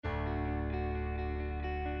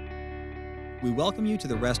We welcome you to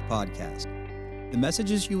the Rest Podcast. The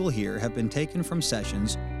messages you will hear have been taken from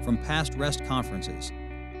sessions from past Rest conferences.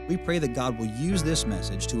 We pray that God will use this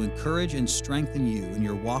message to encourage and strengthen you in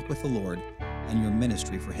your walk with the Lord and your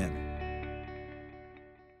ministry for Him.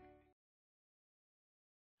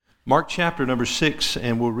 Mark chapter number 6,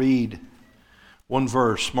 and we'll read one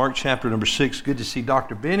verse. Mark chapter number 6. Good to see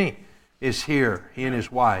Dr. Benny is here, he and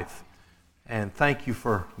his wife. And thank you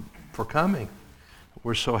for coming.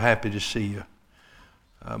 We're so happy to see you.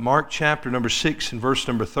 Mark chapter number 6 and verse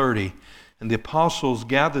number 30. And the apostles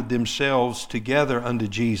gathered themselves together unto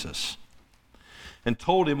Jesus and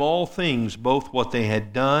told him all things, both what they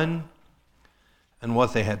had done and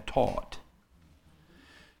what they had taught.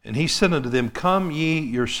 And he said unto them, Come ye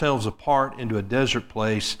yourselves apart into a desert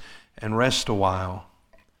place and rest a while.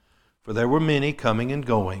 For there were many coming and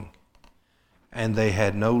going, and they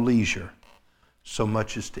had no leisure so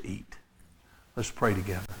much as to eat. Let's pray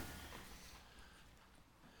together.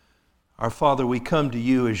 Our Father, we come to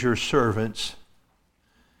you as your servants,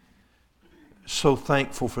 so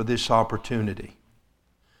thankful for this opportunity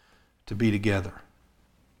to be together.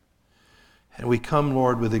 And we come,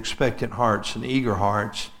 Lord, with expectant hearts and eager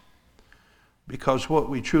hearts, because what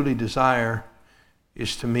we truly desire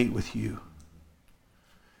is to meet with you.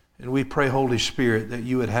 And we pray, Holy Spirit, that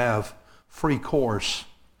you would have free course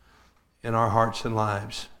in our hearts and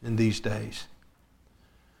lives in these days.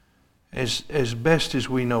 As best as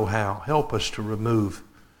we know how, help us to remove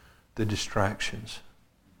the distractions.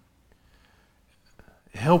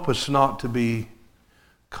 Help us not to be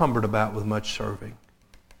cumbered about with much serving,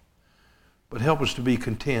 but help us to be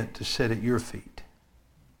content to sit at your feet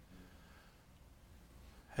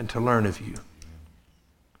and to learn of you.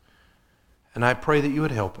 And I pray that you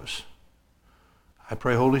would help us. I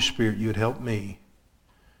pray, Holy Spirit, you would help me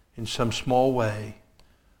in some small way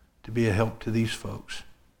to be a help to these folks.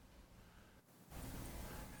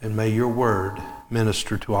 And may your word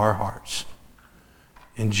minister to our hearts.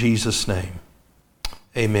 In Jesus' name,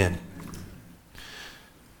 amen.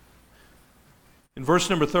 In verse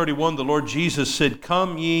number 31, the Lord Jesus said,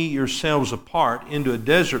 Come ye yourselves apart into a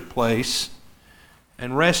desert place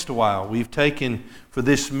and rest a while. We've taken for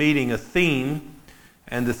this meeting a theme,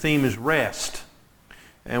 and the theme is rest.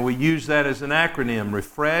 And we use that as an acronym: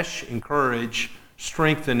 refresh, encourage,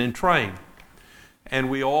 strengthen, and train. And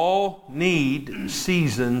we all need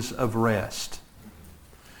seasons of rest.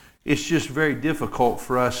 It's just very difficult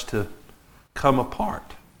for us to come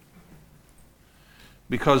apart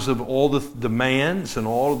because of all the demands and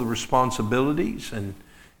all of the responsibilities.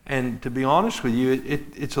 And to be honest with you,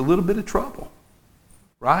 it's a little bit of trouble,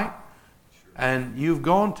 right? And you've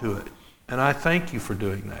gone to it, and I thank you for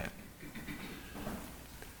doing that.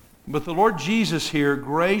 But the Lord Jesus here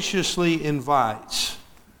graciously invites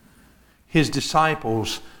his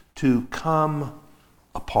disciples to come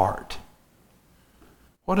apart.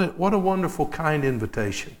 What a wonderful, kind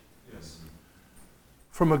invitation. Yes.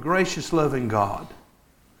 From a gracious, loving God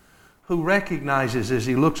who recognizes as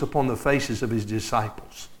he looks upon the faces of his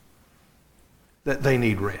disciples that they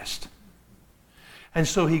need rest. And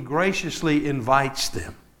so he graciously invites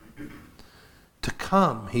them to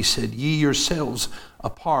come, he said, ye yourselves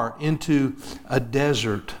apart into a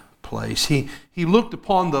desert place. He looked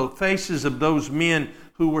upon the faces of those men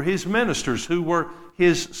who were his ministers, who were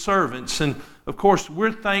his servants. And of course,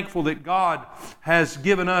 we're thankful that God has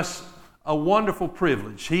given us a wonderful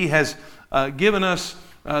privilege. He has given us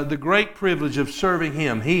the great privilege of serving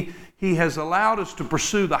him. He has allowed us to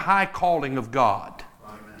pursue the high calling of God.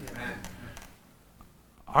 Amen.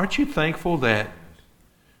 Aren't you thankful that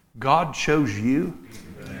God chose you?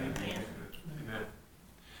 Amen.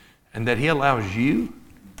 And that he allows you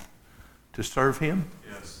to serve him?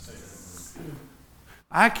 Yes.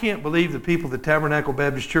 I can't believe the people of the Tabernacle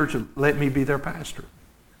Baptist Church have let me be their pastor.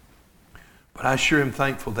 But I sure am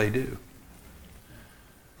thankful they do.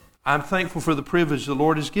 I'm thankful for the privilege the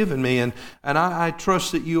Lord has given me, and I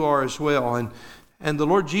trust that you are as well. And the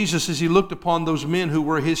Lord Jesus, as he looked upon those men who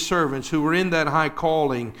were his servants, who were in that high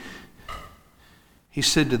calling, he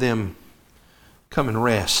said to them, come and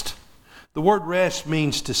rest. The word rest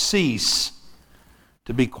means to cease,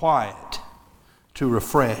 to be quiet, to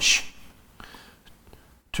refresh,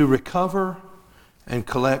 to recover and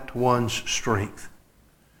collect one's strength.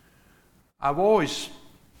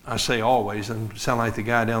 I say always, and sound like the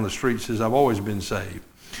guy down the street says, I've always been saved.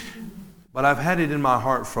 But I've had it in my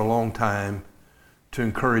heart for a long time to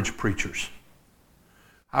encourage preachers.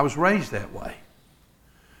 I was raised that way.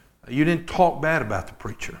 You didn't talk bad about the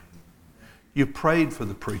preacher. You prayed for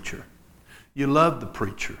the preacher. You loved the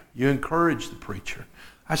preacher. You encouraged the preacher.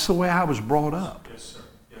 That's the way I was brought up. Yes, sir.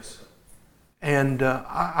 Yes, sir. And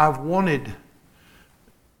I've wanted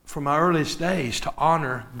from my earliest days to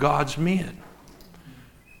honor God's men.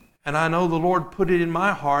 And I know the Lord put it in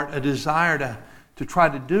my heart a desire to try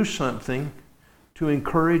to do something to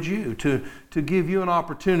encourage you, to give you an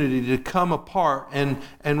opportunity to come apart and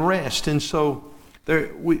rest. And so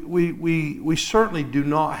we certainly do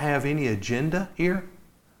not have any agenda here.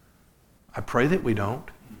 I pray that we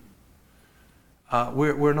don't.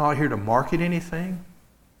 We're not here to market anything.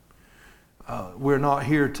 We're not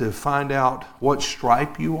here to find out what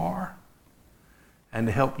stripe you are and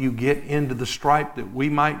to help you get into the stripe that we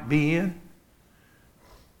might be in.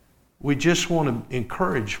 We just want to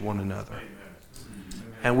encourage one another.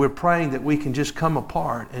 And we're praying that we can just come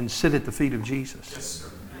apart and sit at the feet of Jesus. Yes, sir.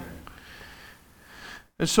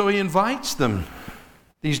 And so he invites them,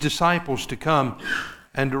 these disciples, to come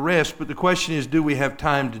and to rest. But the question is, do we have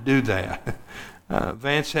time to do that?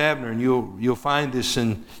 Vance Havner, and you'll find this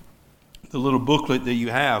in the little booklet that you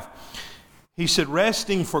have. He said,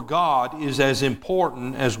 resting for God is as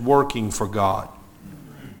important as working for God.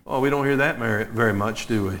 Oh, we don't hear that very much,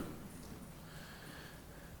 do we?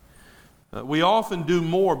 We often do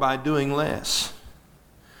more by doing less.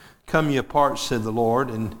 Come ye apart, said the Lord,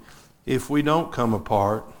 and if we don't come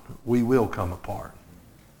apart, we will come apart.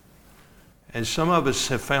 And some of us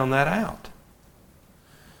have found that out.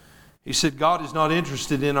 He said God is not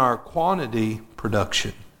interested in our quantity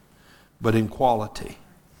production, but in quality.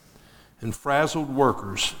 And frazzled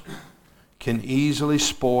workers can easily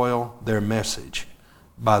spoil their message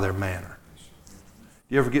by their manner.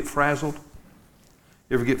 You ever get frazzled?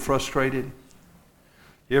 You ever get frustrated?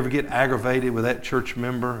 You ever get aggravated with that church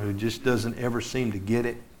member who just doesn't ever seem to get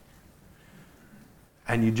it?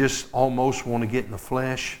 And you just almost want to get in the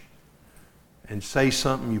flesh and say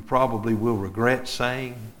something you probably will regret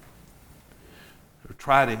saying? Or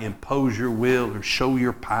try to impose your will or show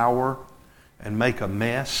your power and make a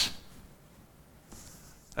mess?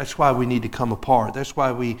 That's why we need to come apart. That's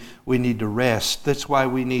why we need to rest. That's why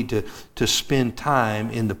we need to spend time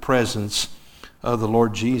in the presence of the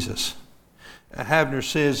Lord Jesus. Havner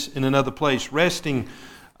says in another place, resting,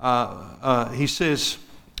 he says,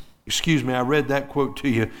 excuse me, I read that quote to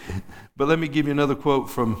you, but let me give you another quote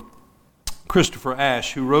from Christopher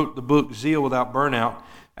Ash, who wrote the book Zeal Without Burnout.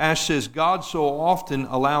 Ash says, God so often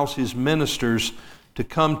allows his ministers to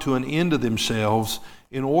come to an end of themselves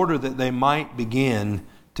in order that they might begin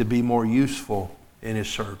to be more useful in his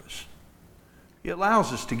service. He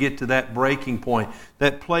allows us to get to that breaking point,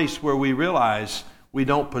 that place where we realize we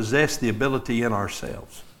don't possess the ability in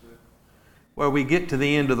ourselves. Where we get to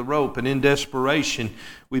the end of the rope and in desperation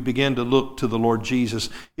we begin to look to the Lord Jesus.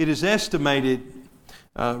 It is estimated,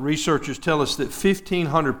 researchers tell us, that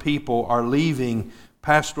 1,500 people are leaving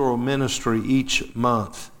pastoral ministry each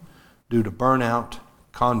month due to burnout,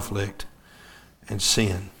 conflict, and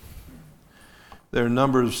sin. There are a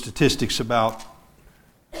number of statistics about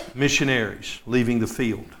missionaries leaving the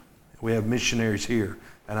field. We have missionaries here,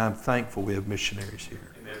 and I'm thankful we have missionaries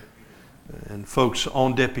here. Amen. And folks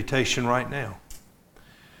on deputation right now.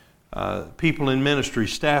 People in ministry,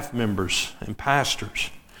 staff members and pastors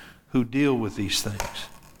who deal with these things.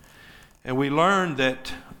 And we learn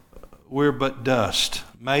that we're but dust,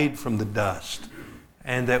 made from the dust,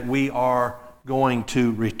 and that we are going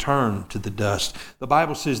to return to the dust. The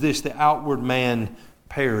Bible says this, the outward man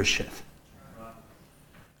perisheth.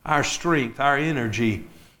 Our strength, our energy,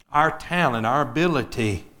 our talent, our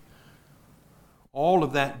ability, all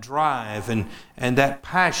of that drive and that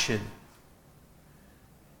passion,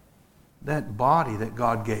 that body that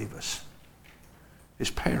God gave us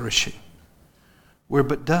is perishing. We're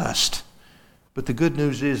but dust. But the good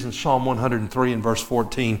news is in Psalm 103 and verse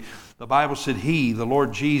 14, the Bible said, He, the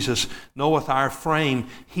Lord Jesus, knoweth our frame.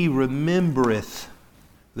 He remembereth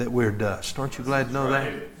that we're dust. Aren't you glad to know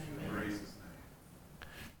that?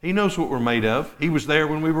 He knows what we're made of. He was there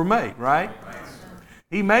when we were made, right?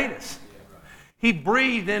 He made us. He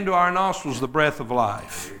breathed into our nostrils the breath of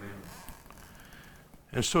life.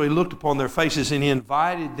 And so he looked upon their faces and he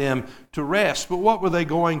invited them to rest. But what were they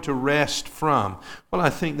going to rest from? Well, I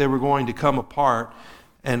think they were going to come apart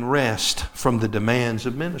and rest from the demands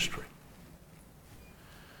of ministry.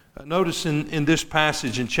 Notice in this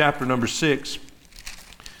passage in chapter number 6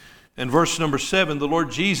 and verse number 7, the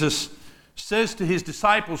Lord Jesus says to his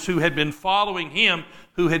disciples who had been following him,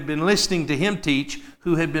 who had been listening to him teach,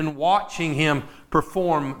 who had been watching him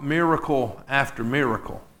perform miracle after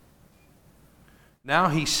miracle. Now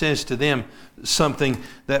he says to them something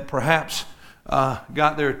that perhaps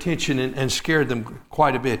got their attention and scared them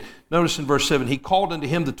quite a bit. Notice in verse 7, he called unto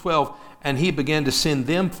him the 12, and he began to send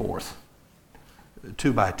them forth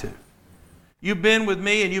 2 by 2. You've been with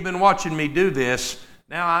me and you've been watching me do this.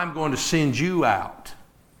 Now I'm going to send you out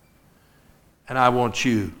and I want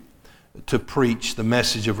you to preach the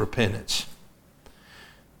message of repentance.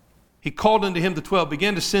 He called unto him the 12,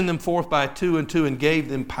 began to send them forth by 2 and 2, and gave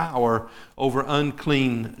them power over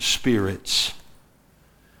unclean spirits.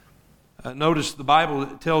 Notice the Bible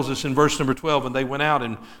tells us in verse number 12, and they went out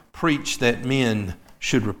and preached that men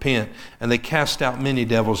should repent. And they cast out many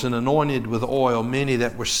devils and anointed with oil many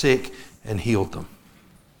that were sick and healed them.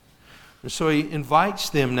 And so he invites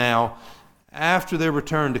them now, after their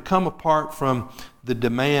return, to come apart from the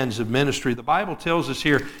demands of ministry. The Bible tells us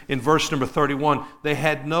here in verse number 31, they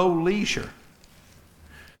had no leisure.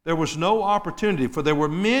 There was no opportunity, for there were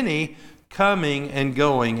many coming and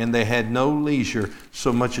going, and they had no leisure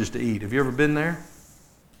so much as to eat. Have you ever been there?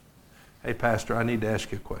 Hey, Pastor, I need to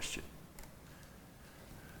ask you a question.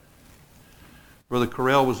 Brother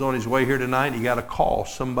Correll was on his way here tonight. He got a call.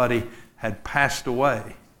 Somebody had passed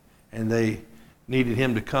away, and they needed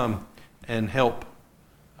him to come and help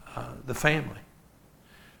the family.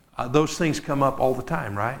 Those things come up all the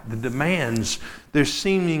time, right? The demands. There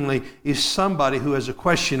seemingly is somebody who has a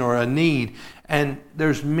question or a need, and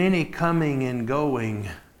there's many coming and going,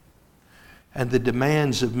 and the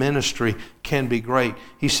demands of ministry can be great.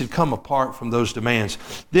 He said, come apart from those demands.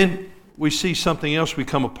 Then we see something else we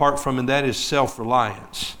come apart from, and that is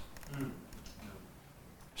self-reliance.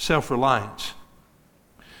 Self-reliance.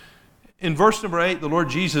 In verse number 8, the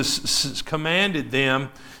Lord Jesus commanded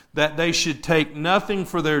them that they should take nothing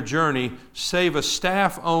for their journey, save a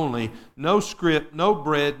staff only, no scrip, no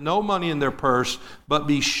bread, no money in their purse, but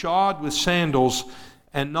be shod with sandals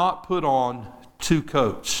and not put on 2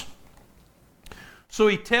 coats. So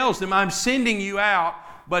he tells them, I'm sending you out,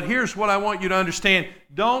 but here's what I want you to understand.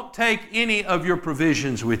 Don't take any of your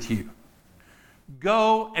provisions with you.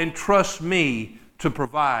 Go and trust me to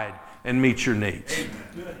provide and meet your needs.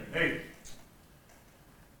 Amen.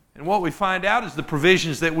 And what we find out is the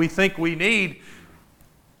provisions that we think we need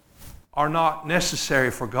are not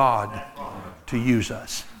necessary for God to use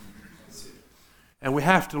us. And we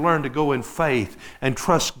have to learn to go in faith and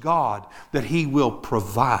trust God that He will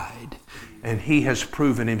provide. And He has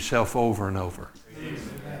proven Himself over and over.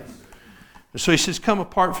 And so He says, come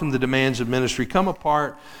apart from the demands of ministry. Come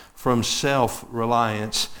apart from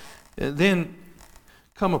self-reliance. And then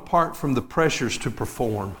come apart from the pressures to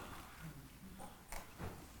perform.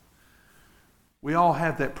 We all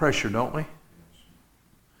have that pressure, don't we?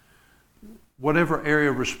 Whatever area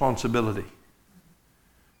of responsibility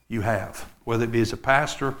you have, whether it be as a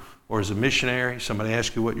pastor or as a missionary, somebody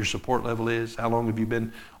asks you what your support level is, how long have you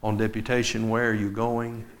been on deputation, where are you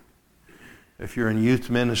going? If you're in youth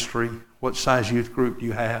ministry, what size youth group do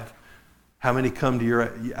you have? How many come to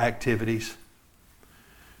your activities?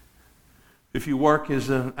 If you work as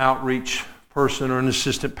an outreach person or an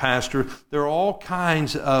assistant pastor, there are all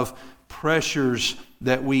kinds of pressures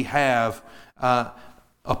that we have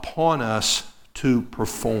upon us to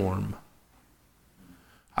perform.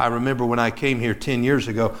 I remember when I came here 10 years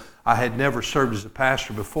ago, I had never served as a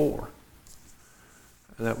pastor before.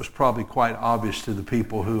 That was probably quite obvious to the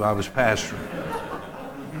people who I was pastoring.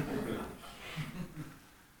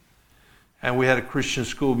 And we had a Christian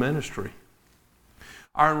school ministry.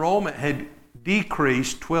 Our enrollment had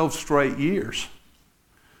decreased 12 straight years.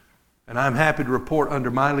 And I'm happy to report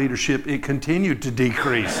under my leadership, it continued to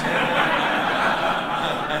decrease.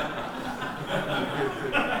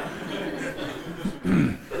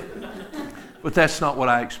 But that's not what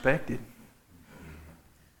I expected.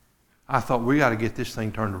 I thought, we got to get this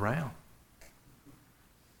thing turned around.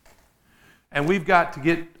 And we've got to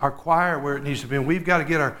get our choir where it needs to be. And we've got to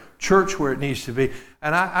get our church where it needs to be.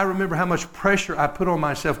 And I remember how much pressure I put on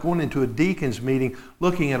myself going into a deacons meeting,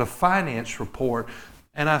 looking at a finance report.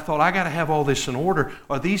 And I thought, I got to have all this in order,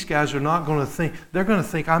 or these guys are not going to think, they're going to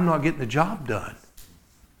think I'm not getting the job done.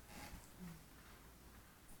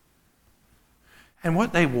 And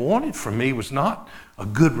what they wanted from me was not a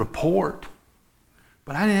good report.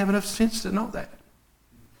 But I didn't have enough sense to know that.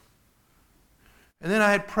 And then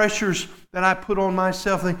I had pressures that I put on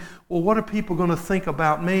myself. Think, well, what are people going to think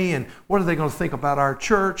about me? And what are they going to think about our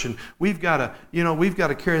church? And we've got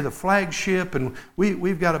to carry the flagship, and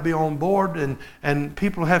we've got to be on board, and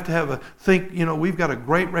people have to think, we've got a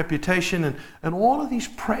great reputation, and all of these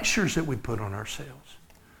pressures that we put on ourselves.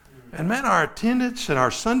 And man, our attendance and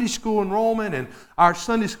our Sunday school enrollment and our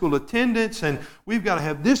Sunday school attendance, and we've got to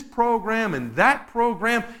have this program and that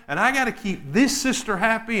program, and I got to keep this sister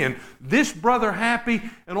happy and this brother happy,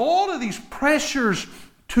 and all of these pressures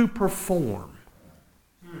to perform.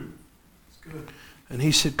 That's good. And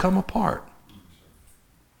he said, come apart.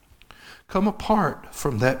 Come apart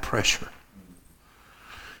from that pressure.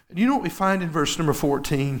 And you know what we find in verse number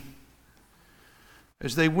 14?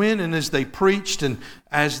 As they went and as they preached and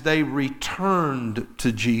as they returned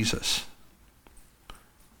to Jesus,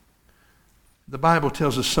 the Bible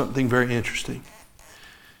tells us something very interesting.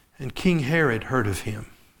 And King Herod heard of him,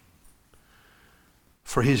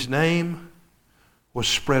 for his name was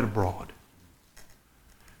spread abroad.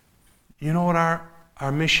 You know what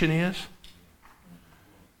our mission is?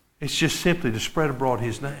 It's just simply to spread abroad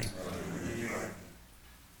his name.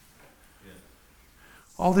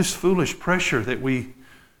 All this foolish pressure that we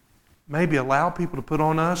maybe allow people to put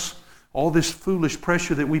on us, all this foolish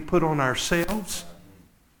pressure that we put on ourselves,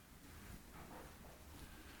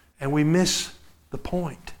 and we miss the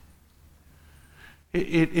point.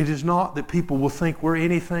 It is not that people will think we're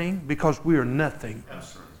anything, because we are nothing.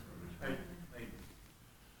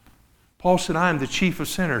 Paul said, I am the chief of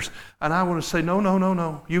sinners. And I want to say, no.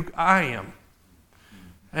 I am.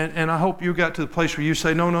 And I hope you got to the place where you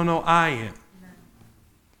say, no, I am.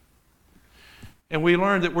 And we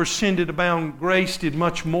learned that where sin did abound, grace did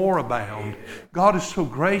much more abound. God is so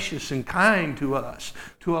gracious and kind to us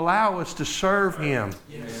to allow us to serve Him.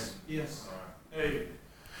 Yes.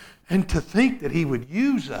 And to think that He would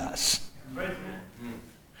use us,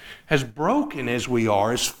 as broken as we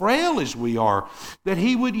are, as frail as we are, that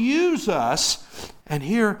He would use us. And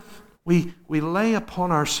here we lay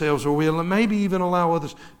upon ourselves, or we maybe even allow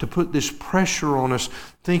others to put this pressure on us,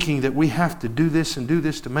 thinking that we have to do this and do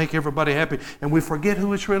this to make everybody happy. And we forget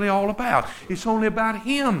who it's really all about. It's only about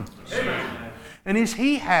Him. Amen. And is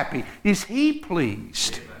He happy? Is He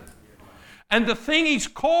pleased? Amen. And the thing He's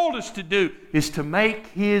called us to do is to make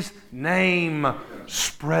His name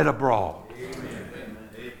spread abroad. Amen.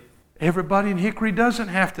 Everybody in Hickory doesn't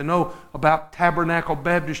have to know about Tabernacle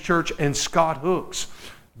Baptist Church and Scott Hooks,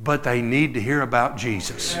 but they need to hear about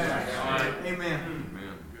Jesus. Amen.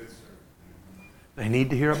 They need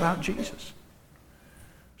to hear about Jesus.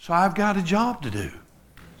 So I've got a job to do.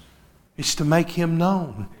 It's to make Him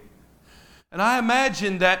known. And I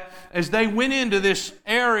imagine that as they went into this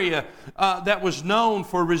area that was known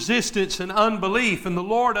for resistance and unbelief, and the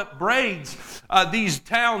Lord upbraids these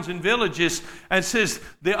towns and villages and says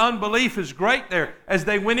the unbelief is great there. As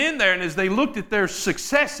they went in there and as they looked at their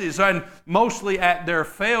successes and mostly at their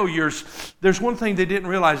failures, there's one thing they didn't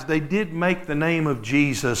realize. They did make the name of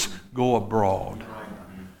Jesus go abroad.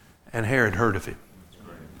 And Herod heard of Him.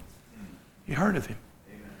 He heard of Him.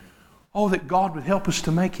 Oh, that God would help us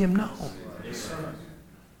to make Him known.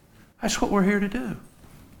 That's what we're here to do.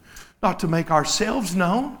 Not to make ourselves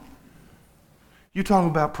known. You're talking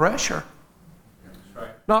about pressure.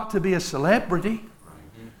 Not to be a celebrity.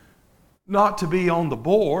 Not to be on the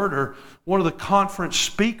board or one of the conference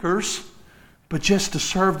speakers, but just to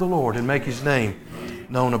serve the Lord and make His name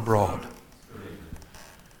known abroad.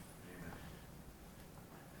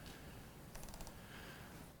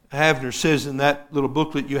 Havner says in that little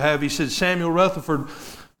booklet you have, he said, Samuel Rutherford,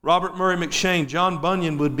 Robert Murray McShane, John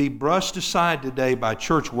Bunyan would be brushed aside today by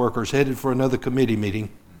church workers headed for another committee meeting.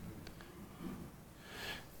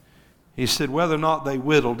 He said whether or not they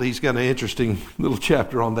whittled, he's got an interesting little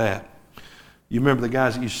chapter on that. You remember the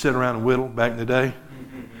guys that used to sit around and whittle back in the day?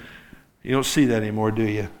 You don't see that anymore, do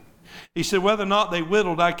you? He said whether or not they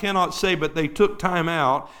whittled, I cannot say, but they took time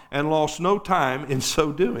out and lost no time in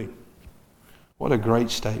so doing. What a great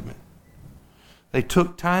statement. They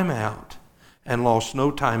took time out and lost no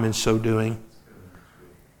time in so doing.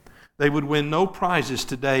 They would win no prizes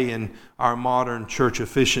today in our modern church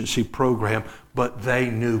efficiency program, but they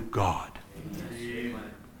knew God. Amen.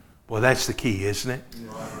 Well, that's the key, isn't it?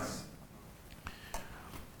 Yes.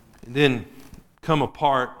 And then come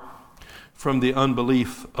apart from the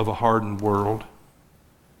unbelief of a hardened world.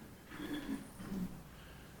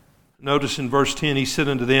 Notice in verse 10, He said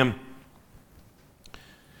unto them,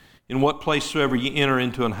 in what place soever ye enter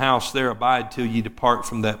into an house, there abide till ye depart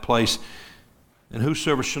from that place. And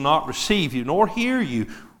whosoever shall not receive you, nor hear you,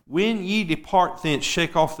 when ye depart thence,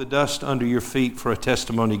 shake off the dust under your feet for a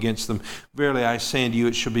testimony against them. Verily I say unto you,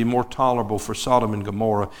 it shall be more tolerable for Sodom and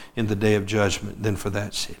Gomorrah in the day of judgment than for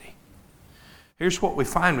that city. Here's what we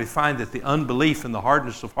find. We find that the unbelief and the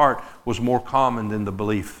hardness of heart was more common than the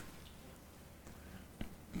belief.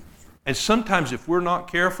 And sometimes if we're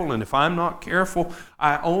not careful, and if I'm not careful,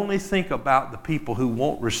 I only think about the people who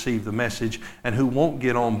won't receive the message and who won't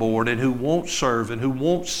get on board and who won't serve and who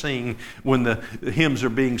won't sing when the hymns are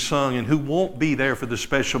being sung and who won't be there for the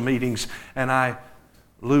special meetings, and I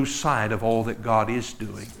lose sight of all that God is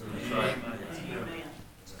doing. Amen.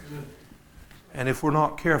 And if we're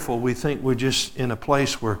not careful, we think we're just in a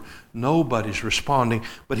place where nobody's responding,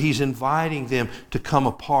 but He's inviting them to come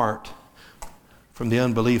apart from the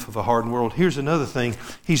unbelief of a hardened world. Here's another thing.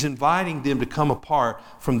 He's inviting them to come apart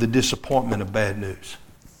from the disappointment of bad news.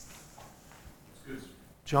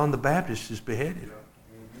 John the Baptist is beheaded.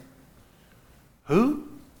 Who?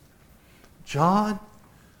 John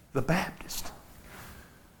the Baptist.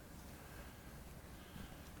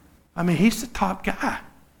 I mean, he's the top guy.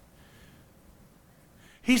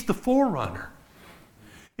 He's the forerunner.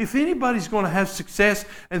 If anybody's going to have success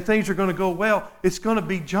and things are going to go well, it's going to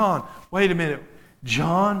be John. Wait a minute.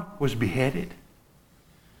 John was beheaded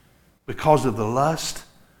because of the lust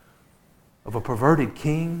of a perverted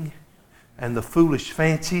king and the foolish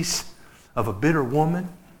fancies of a bitter woman.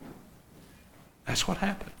 That's what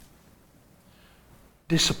happened.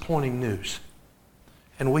 Disappointing news.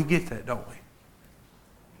 And we get that, don't we?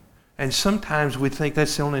 And sometimes we think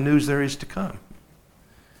that's the only news there is to come.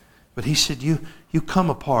 But he said, you come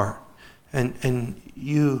apart and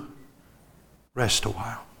you rest a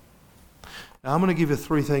while. Now I'm going to give you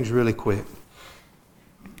 3 things really quick.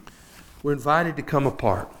 We're invited to come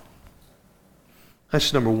apart.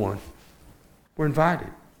 That's number 1. We're invited.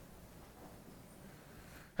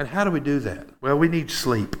 And how do we do that? Well, we need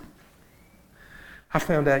sleep. I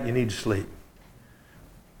found out you need to sleep.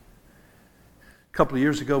 A couple of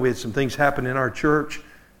years ago, we had some things happen in our church,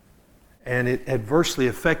 and it adversely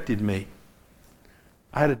affected me.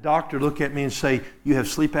 I had a doctor look at me and say, "You have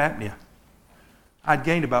sleep apnea." I'd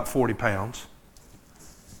gained about 40 pounds.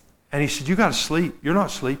 And he said, "You got to sleep. You're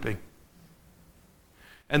not sleeping."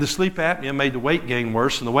 And the sleep apnea made the weight gain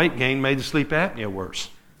worse, and the weight gain made the sleep apnea worse.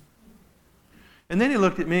 And then he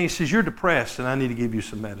looked at me and he says, "You're depressed, and I need to give you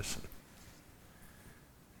some medicine."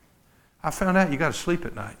 I found out you got to sleep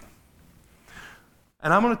at night.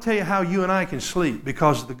 And I'm going to tell you how you and I can sleep,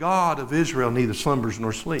 because the God of Israel neither slumbers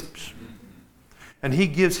nor sleeps. And he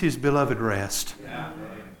gives his beloved rest.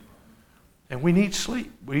 And we need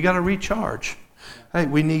sleep. We got to recharge. Hey,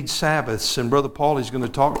 we need Sabbaths, and Brother Paul is going to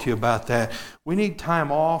talk to you about that. We need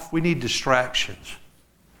time off. We need distractions.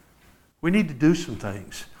 We need to do some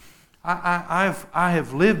things. I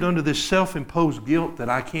have lived under this self-imposed guilt that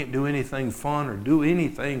I can't do anything fun or do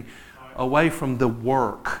anything away from the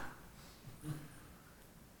work.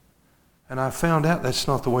 And I found out that's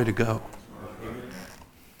not the way to go.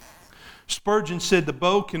 Spurgeon said, "The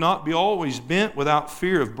bow cannot be always bent without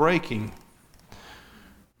fear of breaking.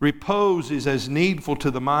 Repose is as needful to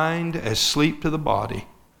the mind as sleep to the body.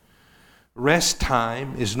 Rest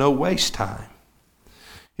time is no waste time.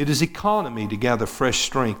 It is economy to gather fresh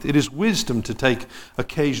strength. It is wisdom to take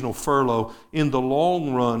occasional furlough. In the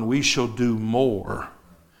long run, we shall do more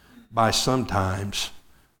by sometimes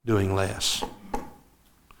doing less."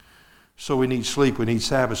 So we need sleep, we need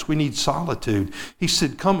Sabbath, we need solitude. He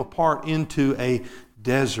said, come apart into a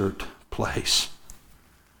desert place.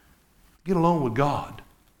 Get alone with God.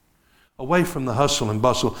 Away from the hustle and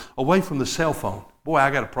bustle, away from the cell phone. Boy,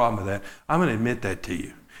 I got a problem with that. I'm going to admit that to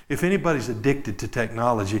you. If anybody's addicted to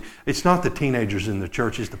technology, it's not the teenagers in the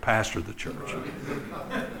church, it's the pastor of the church.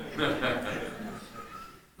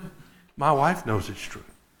 My wife knows it's true.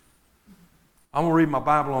 I'm going to read my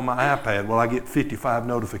Bible on my iPad while I get 55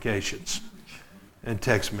 notifications and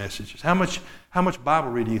text messages. How much Bible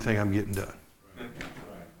reading do you think I'm getting done?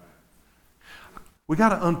 We got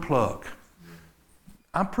to unplug.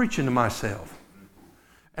 I'm preaching to myself.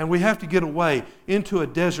 And we have to get away into a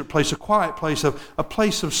desert place, a quiet place, a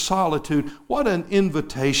place of solitude. What an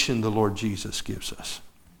invitation the Lord Jesus gives us.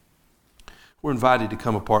 We're invited to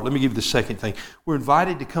come apart. Let me give you the second thing. We're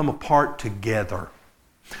invited to come apart together.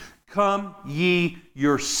 Come ye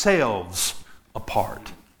yourselves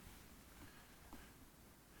apart.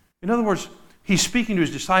 In other words, he's speaking to his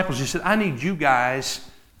disciples. He said, I need you guys,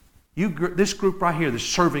 this group right here that's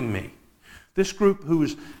serving me, this group who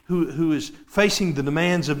is facing the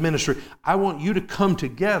demands of ministry, I want you to come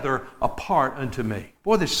together apart unto me.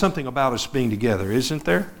 Boy, there's something about us being together, isn't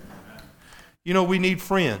there? You know, we need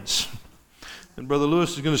friends. And Brother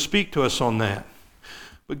Lewis is going to speak to us on that.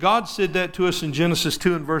 But God said that to us in Genesis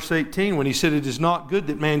 2 and verse 18 when he said, it is not good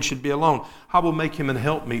that man should be alone. I will make him an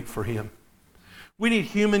helpmeet for him. We need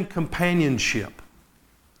human companionship.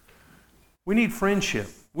 We need friendship.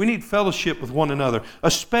 We need fellowship with one another,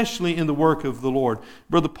 especially in the work of the Lord.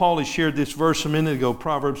 Brother Paulie shared this verse a minute ago,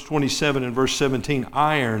 Proverbs 27 and verse 17.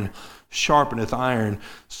 Iron sharpeneth iron,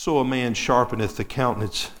 so a man sharpeneth the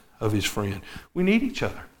countenance of his friend. We need each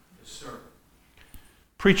other.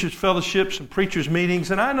 Preachers' fellowships and preachers'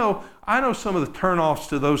 meetings. And I know some of the turnoffs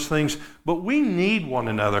to those things, but we need one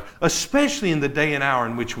another, especially in the day and hour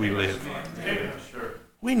in which we live.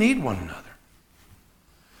 We need one another.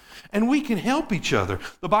 And we can help each other.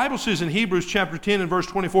 The Bible says in Hebrews chapter 10 and verse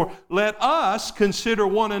 24, let us consider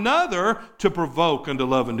one another to provoke unto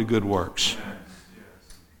love and to good works.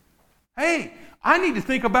 Hey, I need to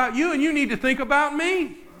think about you and you need to think about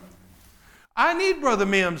me. I need Brother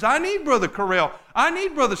Mims. I need Brother Correll. I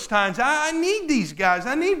need Brother Steins. I need these guys.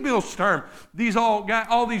 I need Bill Sturm.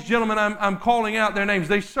 All these gentlemen I'm calling out their names.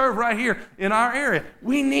 They serve right here in our area.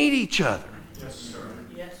 We need each other. Yes, sir.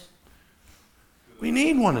 Yes. We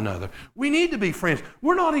need one another. We need to be friends.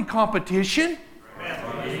 We're not in competition.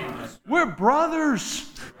 Amen. We're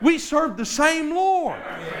brothers. We serve the same Lord.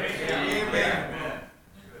 Amen.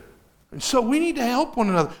 And so we need to help one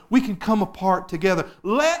another. We can come apart together.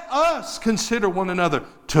 Let us consider one another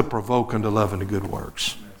to provoke unto love and to good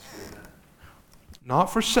works.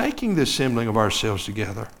 Not forsaking the assembling of ourselves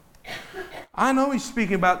together. I know he's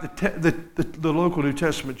speaking about the local New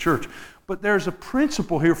Testament church, but there's a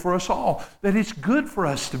principle here for us all, that it's good for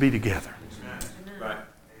us to be together. Right.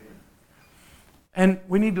 And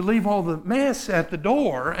we need to leave all the mess at the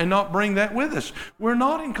door and not bring that with us. We're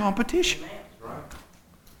not in competition.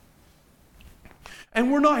 And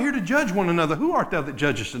we're not here to judge one another. Who art thou that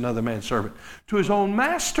judgest another man's servant? To his own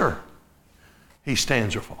master he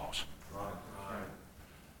stands or falls.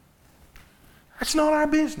 That's not our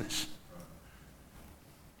business.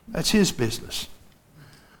 That's his business.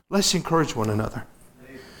 Let's encourage one another.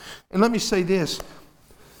 And let me say this.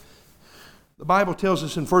 The Bible tells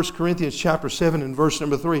us in 1 Corinthians chapter 7 and verse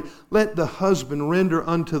number 3, let the husband render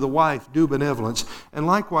unto the wife due benevolence, and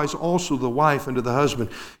likewise also the wife unto the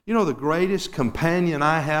husband. You know, the greatest companion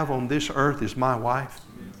I have on this earth is my wife.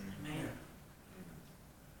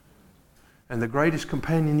 And the greatest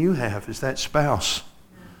companion you have is that spouse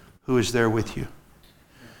who is there with you.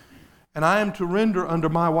 And I am to render unto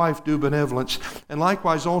my wife due benevolence, and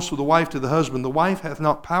likewise also the wife to the husband. The wife hath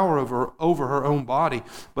not power over her own body,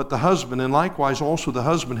 but the husband, and likewise also the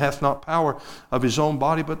husband hath not power of his own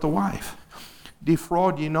body, but the wife.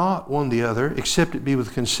 Defraud ye not one the other, except it be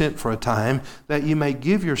with consent for a time, that ye may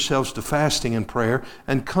give yourselves to fasting and prayer,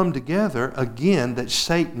 and come together again, that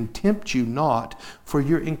Satan tempt you not for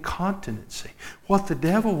your incontinency. What the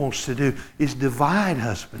devil wants to do is divide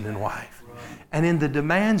husband and wife. And in the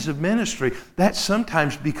demands of ministry, that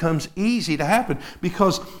sometimes becomes easy to happen,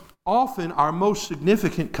 because often our most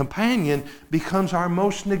significant companion becomes our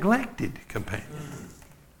most neglected companion.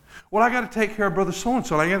 Well, I got to take care of brother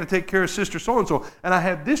so-and-so, and I got to take care of sister so-and-so, and I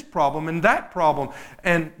have this problem and that problem,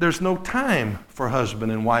 and there's no time for husband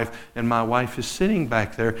and wife, and my wife is sitting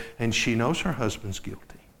back there, and she knows her husband's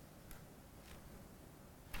guilty.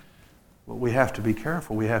 But we have to be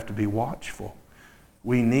careful. We have to be watchful.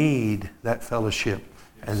 We need that fellowship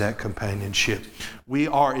and that companionship. We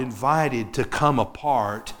are invited to come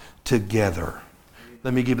apart together.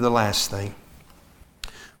 Let me give you the last thing.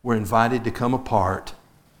 We're invited to come apart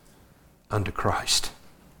unto Christ.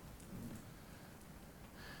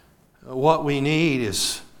 What we need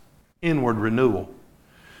is inward renewal.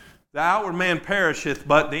 The outward man perisheth,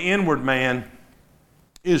 but the inward man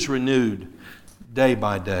is renewed day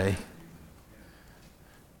by day.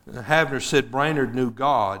 Havner said Brainerd knew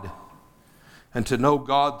God, and to know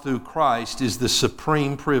God through Christ is the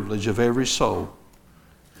supreme privilege of every soul.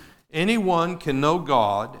 Anyone can know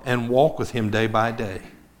God and walk with Him day by day.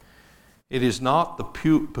 It is not the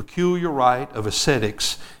peculiar right of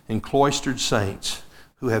ascetics and cloistered saints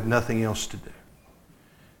who have nothing else to do.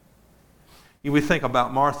 We think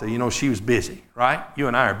about Martha, she was busy, right? You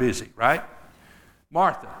and I are busy, right?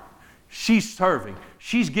 Martha, she's serving.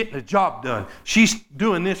 She's getting the job done. She's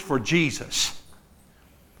doing this for Jesus.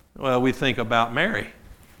 Well, we think about Mary.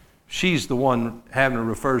 She's the one Havner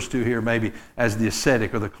refers to here maybe as the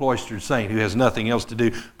ascetic or the cloistered saint who has nothing else to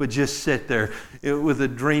do but just sit there with a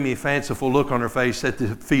dreamy, fanciful look on her face at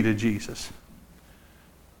the feet of Jesus.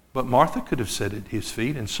 But Martha could have sat at His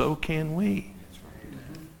feet, and so can we.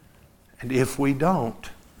 And if we don't,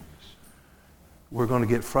 we're going to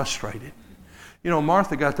get frustrated.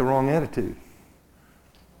 Martha got the wrong attitude.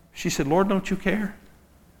 She said, Lord, don't you care?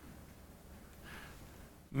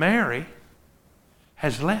 Mary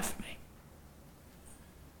has left me.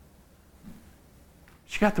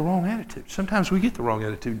 She got the wrong attitude. Sometimes we get the wrong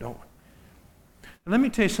attitude, don't we? And let me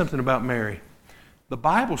tell you something about Mary. The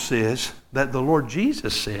Bible says that the Lord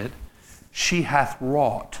Jesus said, she hath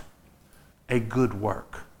wrought a good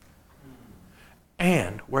work.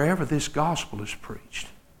 And wherever this gospel is preached,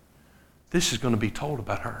 this is going to be told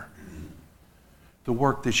about her. The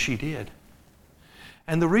work that she did.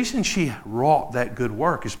 And the reason she wrought that good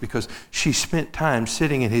work is because she spent time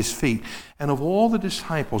sitting at His feet. And of all the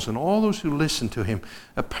disciples and all those who listened to Him,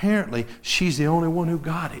 apparently she's the only one who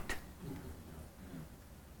got it.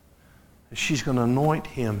 She's going to anoint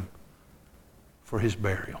Him for His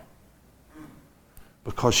burial.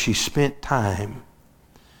 Because she spent time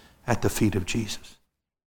at the feet of Jesus.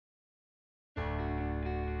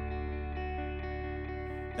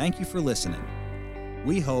 Thank you for listening.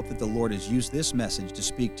 We hope that the Lord has used this message to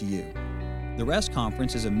speak to you. The Rest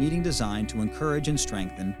Conference is a meeting designed to encourage and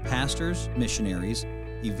strengthen pastors, missionaries,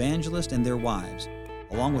 evangelists, and their wives,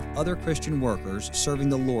 along with other Christian workers serving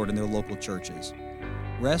the Lord in their local churches.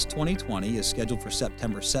 Rest 2020 is scheduled for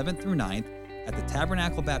September 7th through 9th at the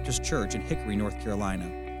Tabernacle Baptist Church in Hickory, North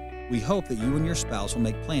Carolina. We hope that you and your spouse will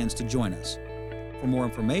make plans to join us. For more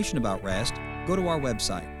information about Rest, go to our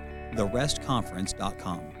website,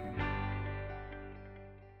 therestconference.com.